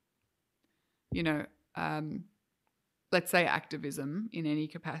 let's say activism in any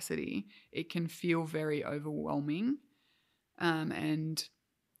capacity, it can feel very overwhelming. And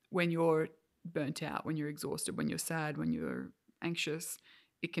when you're burnt out, when you're exhausted, when you're sad, when you're anxious,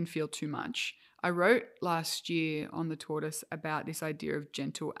 it can feel too much. I wrote last year on the Tortoise about this idea of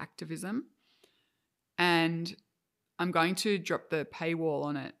gentle activism. And I'm going to drop the paywall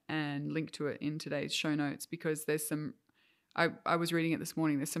on it and link to it in today's show notes because there's some, I was reading it this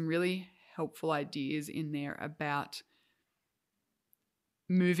morning, there's some really helpful ideas in there about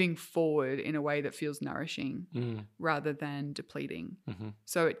moving forward in a way that feels nourishing rather than depleting.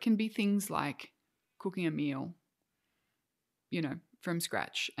 So it can be things like cooking a meal, from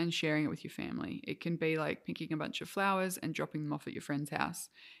scratch and sharing it with your family. It can be like picking a bunch of flowers and dropping them off at your friend's house.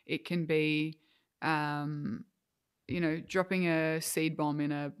 It can be, dropping a seed bomb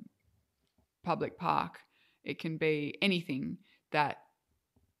in a public park. It can be anything that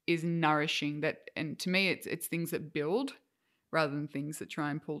is nourishing, and to me it's things that build rather than things that try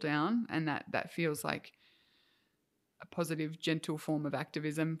and pull down, and that feels like a positive, gentle form of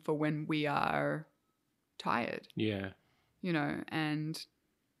activism for when we are tired. Yeah. And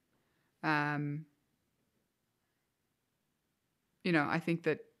I think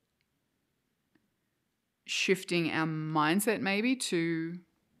that shifting our mindset maybe to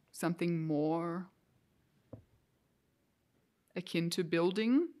something more akin to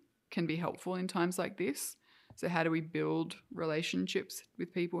building can be helpful in times like this. So how do we build relationships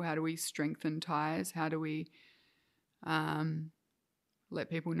with people? How do we strengthen ties? How do we let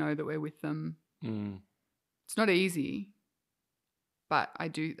people know that we're with them? It's not easy, but I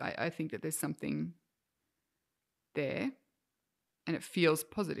think that there's something there and it feels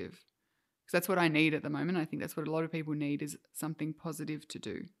positive. Because that's what I need at the moment. I think that's what a lot of people need, is something positive to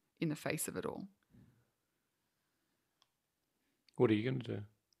do in the face of it all. What are you going to do?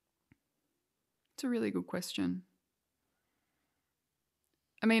 It's a really good question.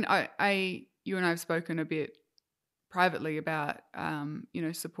 I mean, you and I have spoken a bit privately about,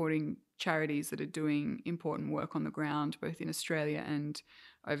 supporting charities that are doing important work on the ground, both in Australia and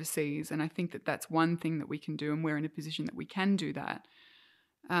overseas. And I think that that's one thing that we can do, and we're in a position that we can do that.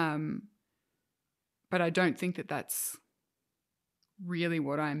 But I don't think that that's really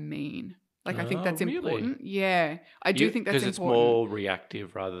what I mean. Like, I think that's important. Really? Yeah, I do think that's important. Because it's more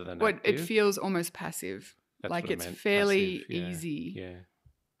reactive rather than active. It feels almost passive. That's like what I it's meant. fairly Passive, yeah. easy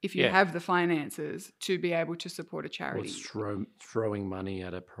if you have the finances to be able to support a charity. Or throwing money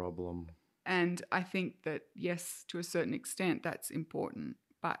at a problem. And I think that, yes, to a certain extent, that's important.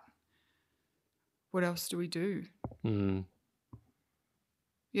 But what else do we do? And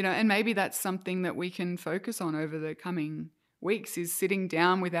maybe that's something that we can focus on over the coming weeks, is sitting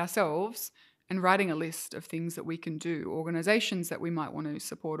down with ourselves and writing a list of things that we can do, organizations that we might want to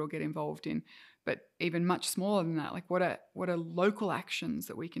support or get involved in, but even much smaller than that. Like, what are local actions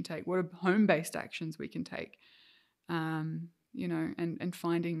that we can take? What are home-based actions we can take? And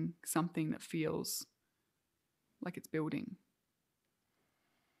finding something that feels like it's building.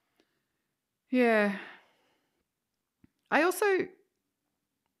 Yeah. I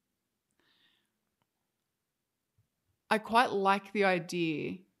quite like the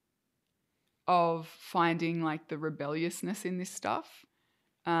idea of finding like the rebelliousness in this stuff,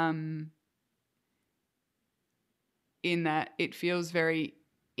 in that it feels very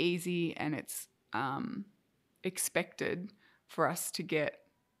easy and it's expected for us to get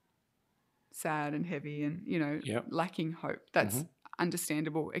sad and heavy and, lacking hope. That's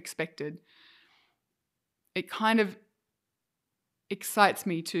understandable, expected. It kind of excites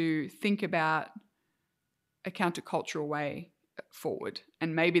me to think about a countercultural way forward.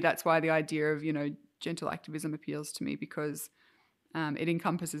 And maybe that's why the idea of, gentle activism appeals to me, because it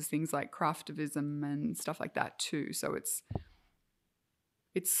encompasses things like craftivism and stuff like that too. So it's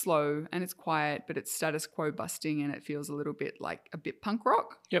slow and it's quiet, but it's status quo busting, and it feels a little bit like a bit punk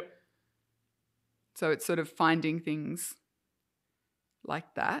rock. Yep. So it's sort of finding things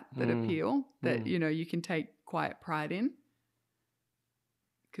like that appeal, that, you can take quiet pride in.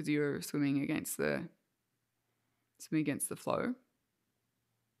 because you're swimming against the flow.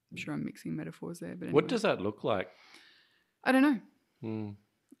 I'm sure I'm mixing metaphors there, but anyway. What does that look like? I don't know.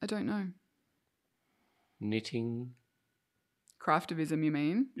 I don't know. Knitting. Craftivism, you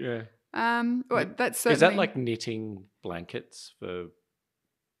mean? Yeah. That's certainly. Is that like knitting blankets for?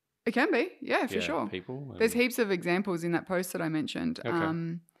 It can be, yeah, for sure. People. There's heaps of examples in that post that I mentioned.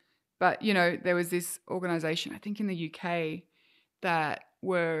 Okay. But there was this organisation, I think in the UK, that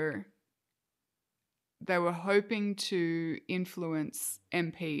were hoping to influence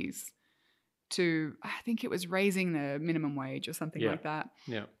MPs to, I think it was raising the minimum wage or something like that.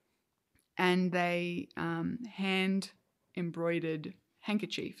 Yeah. And they hand embroidered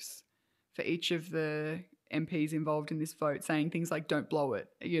handkerchiefs for each of the MPs involved in this vote, saying things like "Don't blow it,"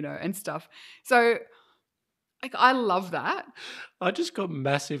 and stuff. So, I love that. I just got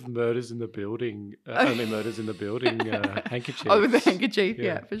massive murders in the building. Only murders in the building. Handkerchiefs. Oh, with the handkerchief,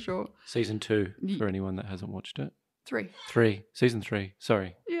 yeah, for sure. Season 2 for anyone that hasn't watched it. 3. Season 3.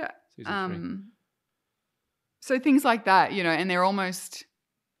 Sorry. Yeah. Season 3. So things like that, and they're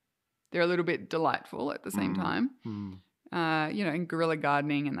a little bit delightful at the same time. And guerrilla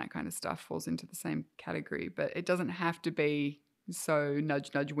gardening and that kind of stuff falls into the same category, but it doesn't have to be so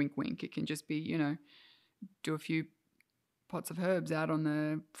nudge, nudge, wink, wink. It can just be, do a few pots of herbs out on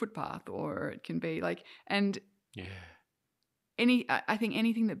the footpath, or it can be like, and I think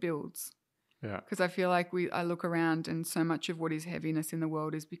anything that builds. Yeah. Because I feel like I look around and so much of what is heaviness in the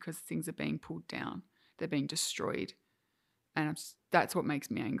world is because things are being pulled down. They're being destroyed. And that's what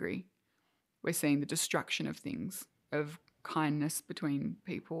makes me angry. We're seeing the destruction of things, of kindness between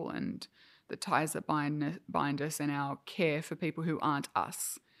people and the ties that bind us, and our care for people who aren't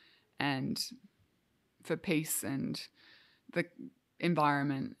us, and for peace and the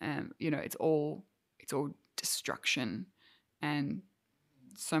environment. And, it's all destruction, and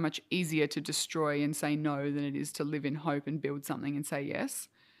so much easier to destroy and say no than it is to live in hope and build something and say yes.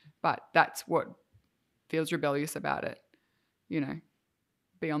 But that's what feels rebellious about it.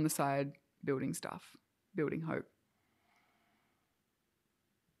 Be on the side building stuff, building hope.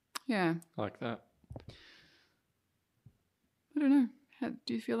 Yeah. I like that. I don't know.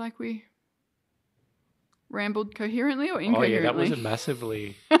 Do you feel like we rambled coherently or incoherently? Oh, yeah, that was a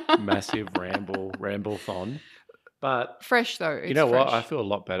massive ramble-thon. But fresh, though. It's fresh. What? I feel a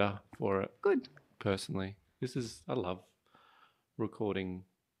lot better for it. Good. Personally. I love recording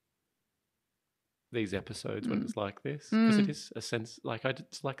these episodes when it's like this, because it is a sense,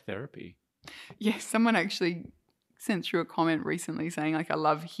 it's like therapy. Yes, someone actually sent through a comment recently saying, I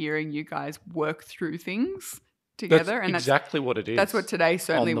love hearing you guys work through things together. That's exactly what it is. That's what today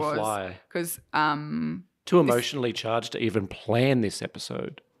certainly was. On the fly. Because too emotionally charged to even plan this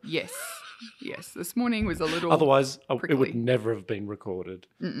episode. Yes. Yes. This morning was a little Otherwise, prickly. It would never have been recorded.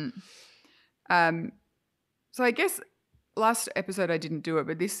 So I guess last episode I didn't do it,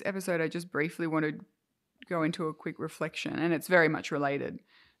 but this episode I just briefly want to go into a quick reflection, and it's very much related.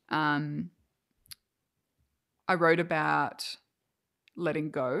 I wrote about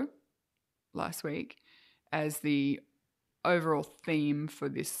letting go last week as the overall theme for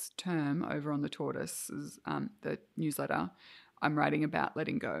this term over on the Tortoise, the newsletter. I'm writing about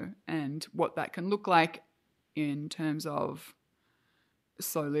letting go and what that can look like in terms of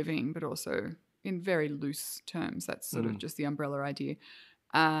slow living, but also in very loose terms. That's sort of just the umbrella idea.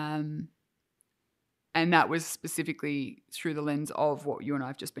 And that was specifically through the lens of what you and I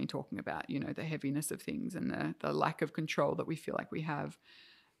have just been talking about, the heaviness of things and the lack of control that we feel like we have.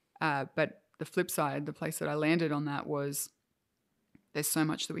 But the flip side, the place that I landed on that was there's so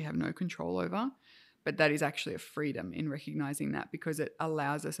much that we have no control over, but that is actually a freedom in recognizing that, because it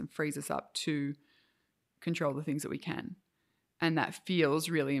allows us and frees us up to control the things that we can. And that feels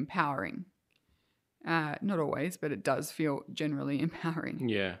really empowering. Not always, but it does feel generally empowering.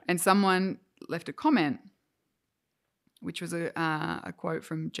 Yeah. And someone left a comment, which was a quote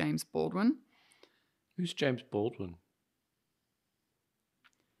from James Baldwin. Who's James Baldwin?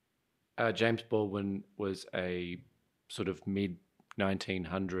 James Baldwin was a sort of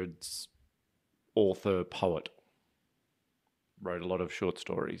mid-1900s author, poet. Wrote a lot of short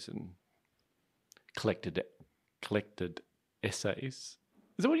stories and collected essays.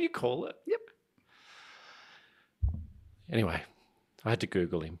 Is that what you call it? Yep. Anyway, I had to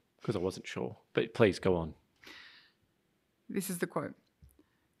Google him because I wasn't sure. But please go on. This is the quote.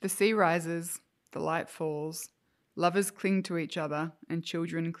 "The sea rises, the light falls, lovers cling to each other, and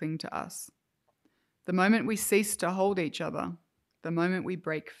children cling to us. The moment we cease to hold each other, the moment we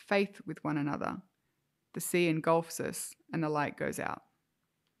break faith with one another, the sea engulfs us and the light goes out."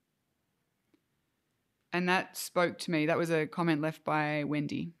 And that spoke to me. That was a comment left by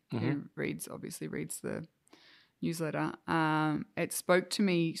Wendy, Mm-hmm. who obviously reads the newsletter. It spoke to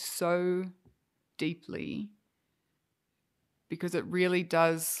me so deeply because it really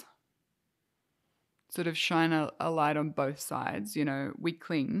does sort of shine a light on both sides. You know, we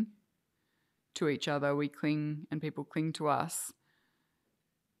cling to each other, we cling, and people cling to us.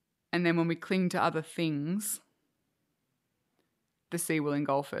 And then when we cling to other things, the sea will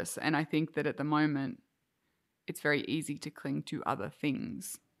engulf us. And I think that at the moment, it's very easy to cling to other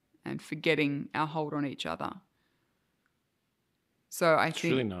things and forgetting our hold on each other. So I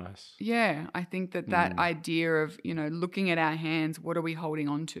think, really nice. Yeah, I think that idea of, you know, looking at our hands, what are we holding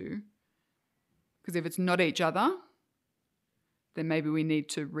on to? Because if it's not each other, then maybe we need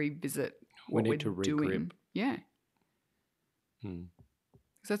to revisit what we're doing. Yeah. Because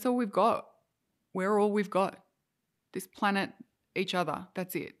that's all we've got. We're all we've got. This planet, each other.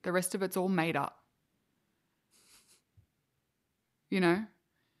 That's it. The rest of it's all made up. You know?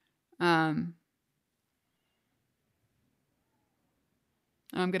 I'm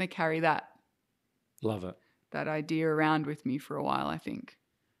going to carry that. Love it. That idea around with me for a while, I think.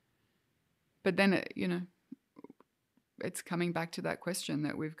 But then, you know, it's coming back to that question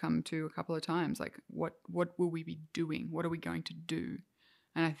that we've come to a couple of times. Like, what will we be doing? What are we going to do?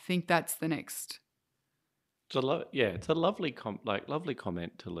 And I think that's the next. It's a lovely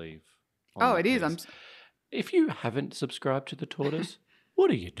comment to leave. Oh, it is. If you haven't subscribed to The Tortoise, what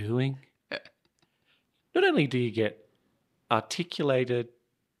are you doing? Not only do you get articulated,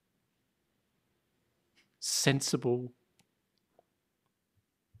 sensible,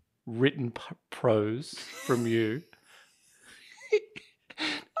 written prose from you.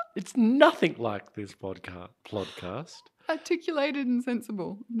 It's nothing like this podcast. Articulated and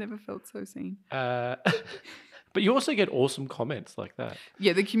sensible. Never felt so seen. But you also get awesome comments like that.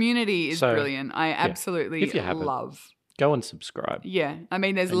 Yeah, the community is brilliant. I absolutely love. Go and subscribe. Yeah. I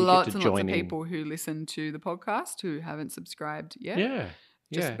mean, there's lots and lots of people who listen to the podcast who haven't subscribed yet. Yeah.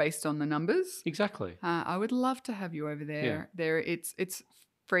 Just based on the numbers. Exactly. I would love to have you over there. Yeah. It's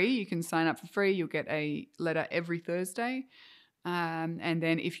free. You can sign up for free. You'll get a letter every Thursday. And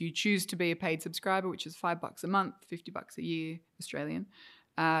then if you choose to be a paid subscriber, which is $5 a month, $50 a year, Australian,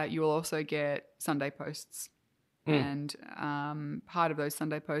 you will also get Sunday posts. And part of those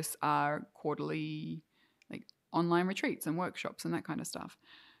Sunday posts are quarterly like online retreats and workshops and that kind of stuff.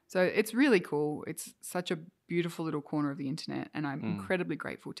 So it's really cool. It's such a beautiful little corner of the internet, and I'm incredibly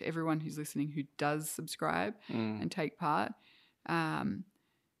grateful to everyone who's listening who does subscribe and take part.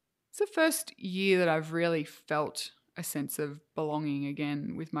 It's the first year that I've really felt a sense of belonging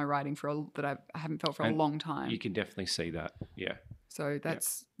again with my writing that I haven't felt for a long time. You can definitely see that, yeah. So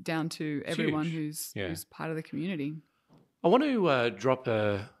that's down to everyone who's part of the community. I want to drop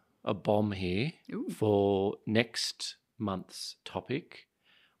a bomb here for next month's topic.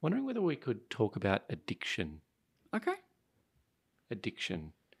 Wondering whether we could talk about addiction. Okay.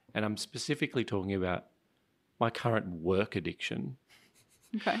 Addiction. And I'm specifically talking about my current work addiction.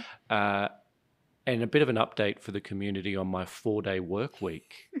 Okay. And a bit of an update for the community on my 4-day work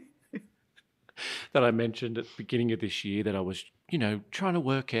week that I mentioned at the beginning of this year that I was, trying to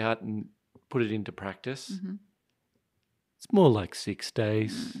work out and put it into practice. Mm-hmm. It's more like 6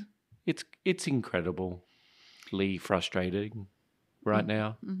 days. It's incredibly frustrating right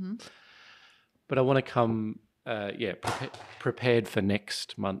now. Mm-hmm. But I want to come, prepared for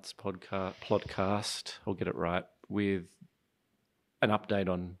next month's podcast. I'll get it right with an update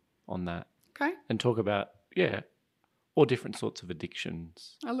on that. Okay. And talk about, all different sorts of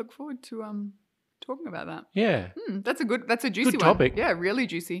addictions. I look forward to talking about that. Yeah. That's a juicy good topic. One. Yeah, really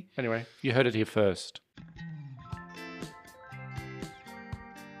juicy. Anyway, you heard it here first.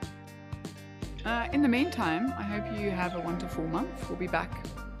 In the meantime, I hope you have a wonderful month. We'll be back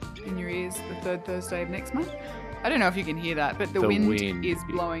in your ears the third Thursday of next month. I don't know if you can hear that, but the wind is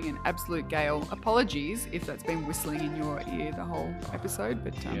blowing an absolute gale. Apologies if that's been whistling in your ear the whole episode,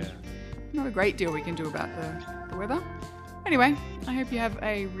 but not a great deal we can do about the weather. Anyway, I hope you have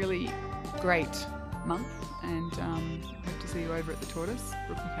a really great month, and hope to see you over at The Tortoise,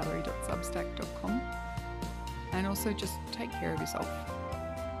 brookmccallery.substack.com. And also just take care of yourself.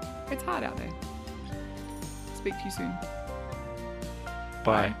 It's hard out there. Speak to you soon.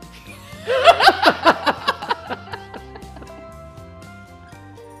 Bye.